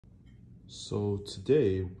So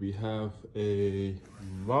today we have a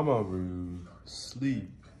mamaroo sleep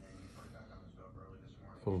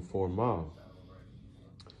for mom.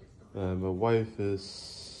 And my wife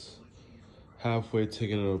is halfway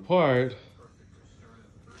taking it apart.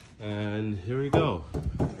 And here we go.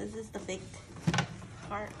 This is the big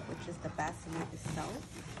part, which is the bassinet itself.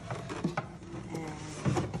 And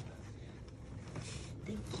I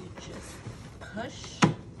think you just push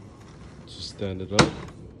To stand it up.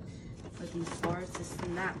 for these bars to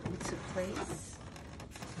snap into place.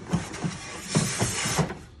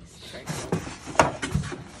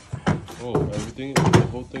 Oh, everything, the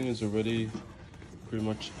whole thing is already pretty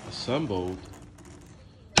much assembled.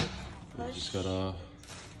 You just gotta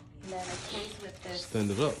And then it comes with this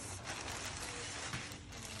stand it up.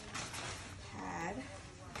 pad.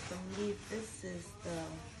 I believe this is the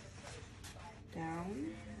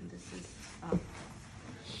down and this is up.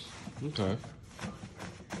 Okay.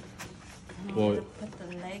 I'm Well, gonna put the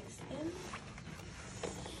legs in.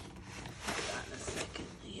 Hold on a second.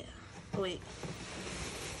 Yeah. Oh, wait.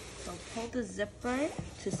 So pull the zipper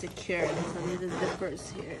to secure. So these are the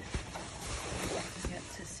zippers here. You have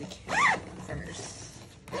to secure it first.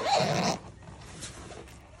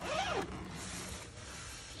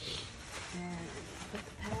 And put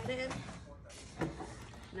the pad in.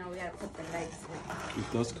 Now we gotta put the legs in. it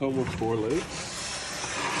does come with 4 legs.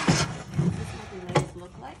 This is what the legs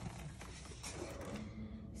look like.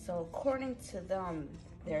 So according to them,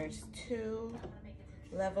 there's 2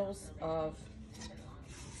 levels of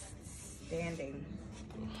standing.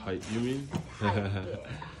 Height, you mean? Yeah.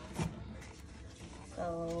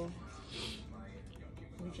 So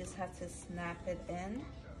we just have to snap it in.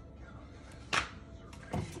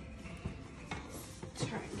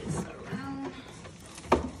 Turn this around.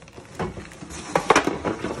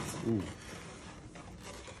 Ooh.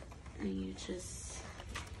 And you just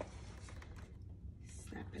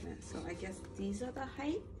snap it in. So I guess these are the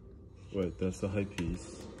height. Wait, that's the height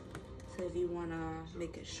piece. So if you want to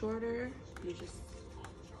make it shorter, you just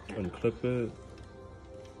Unclip it.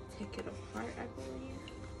 take it apart, I believe.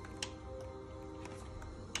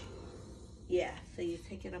 Yeah, so you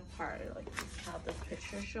take it apart, like this is how the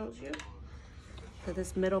picture shows you. So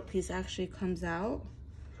this middle piece actually comes out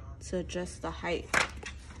to adjust the height.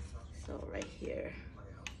 So right here.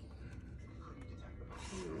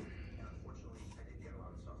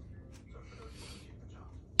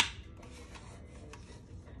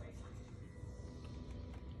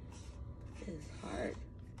 It's hard.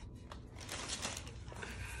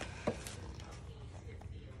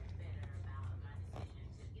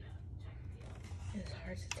 It's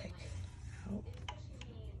hard to take out.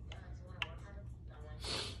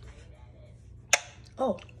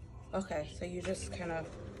 Oh, okay. So you just kind of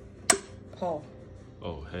pull.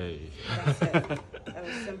 Oh, hey. That's it. That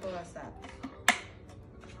was simple as that.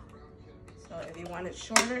 So if you want it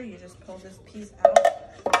shorter, you just pull this piece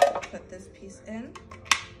out, put this piece in,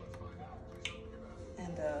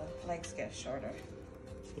 and the legs get shorter.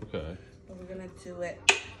 Okay. But we're gonna do it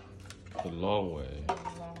The long way. a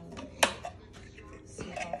long way. See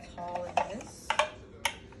how tall it is.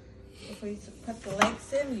 Before you put the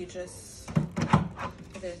legs in, you just,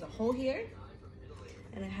 there's a hole here,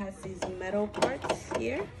 and it has these metal parts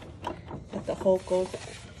here that the hole goes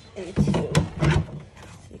into. So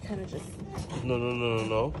you kind of just...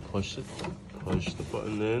 No. Push it. Push the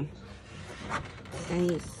button in.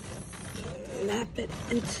 And you snap it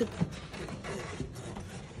into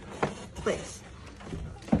place.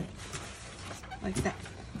 Like that.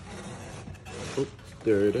 Oh,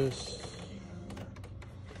 there it is.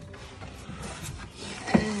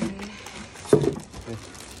 And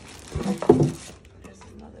there's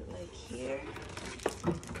another leg here.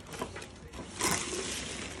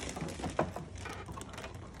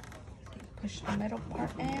 Push the middle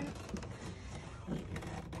part in.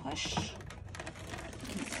 Push.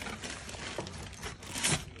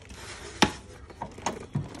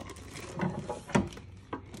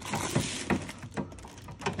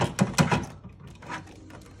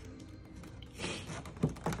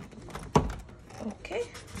 Okay,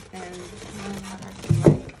 and another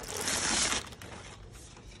leg.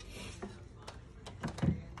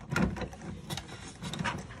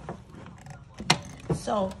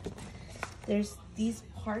 So there's these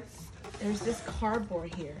parts, there's this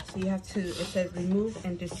cardboard here. So you have to, it says remove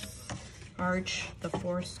and discharge the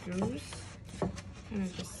 4 screws.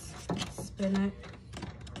 And just spin it.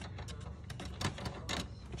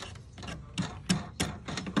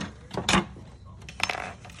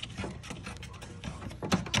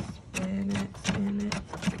 Spin it.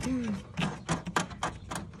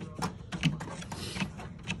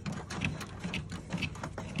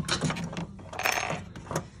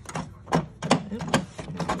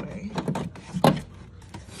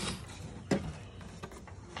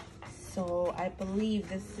 believe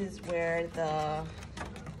this is where the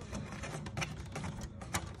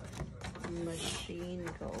machine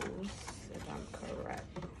goes, if I'm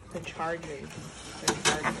correct. The charger.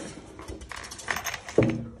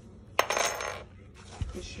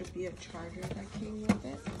 There should be a charger that came with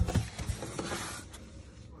it.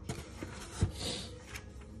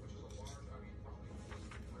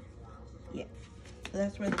 Yeah, so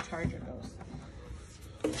that's where the charger goes.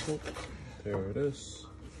 Oh, there it is.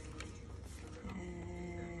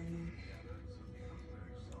 And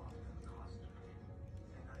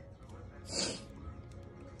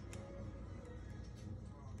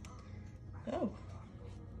oh,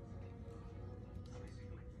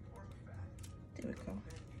 there we go.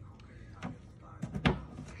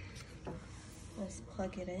 Let's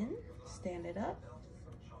plug it in, stand it up,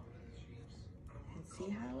 and see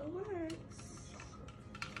how it works.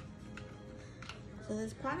 So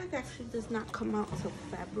this product actually does not come out till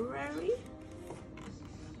February.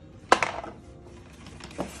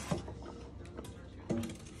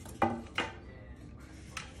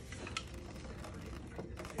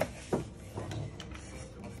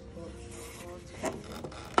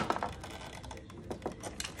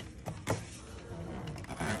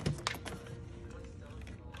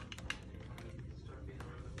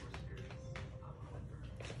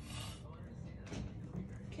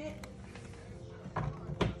 Okay.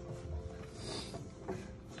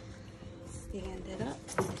 Stand it up.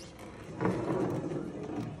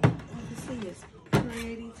 This thing is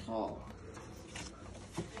pretty tall.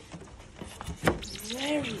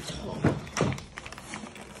 Very tall.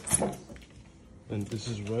 And this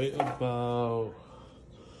is right about,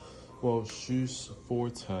 well, shoes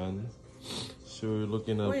 410. So we're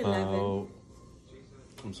looking at 411. about,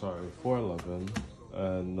 I'm sorry, 411.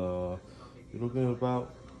 And you're looking at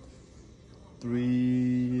about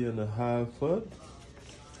 3.5 foot.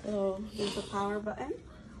 So there's a power button.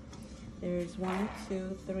 There's 1,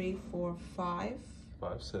 2, 3, 4, 5.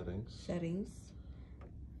 5 settings. Settings.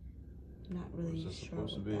 Not really What's that sure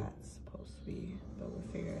supposed what to be? that's supposed to be, but we'll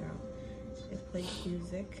figure it out. It plays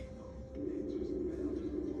music.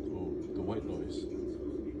 Oh, the white noise.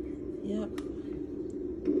 Yep.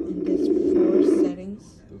 And there's 4 settings.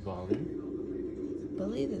 The volume. I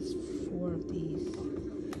believe there's 4 of these.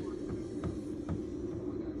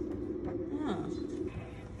 Huh.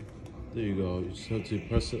 There you go. You just have to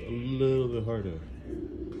press it a little bit harder.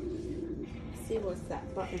 Let's see what's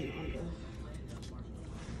that button on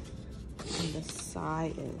the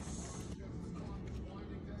side is.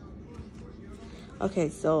 Okay,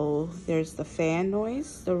 so there's the fan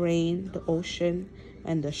noise, the rain, the ocean,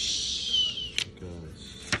 and the shh.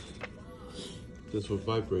 Guys, this was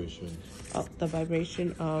vibration. Oh, the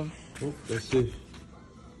vibration of. Oh, let's see.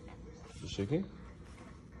 You shaking?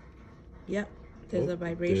 Yep, there's a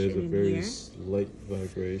vibration there's a in very here. slight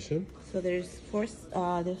vibration. So there's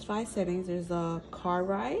 5 settings. There's a car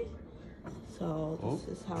ride. So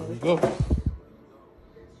this is how there it we go. goes.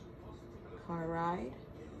 Car ride.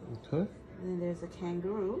 Okay. And then there's a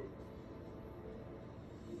kangaroo.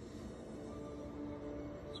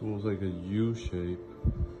 It's almost like a U shape,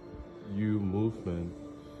 U movement.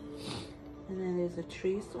 And then there's a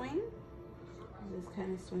tree swing. This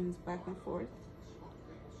kind of swings back and forth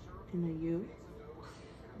in a U.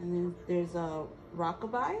 And then there's a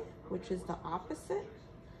rockabye, which is the opposite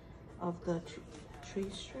of the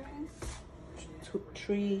tree strings.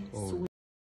 Tree swing.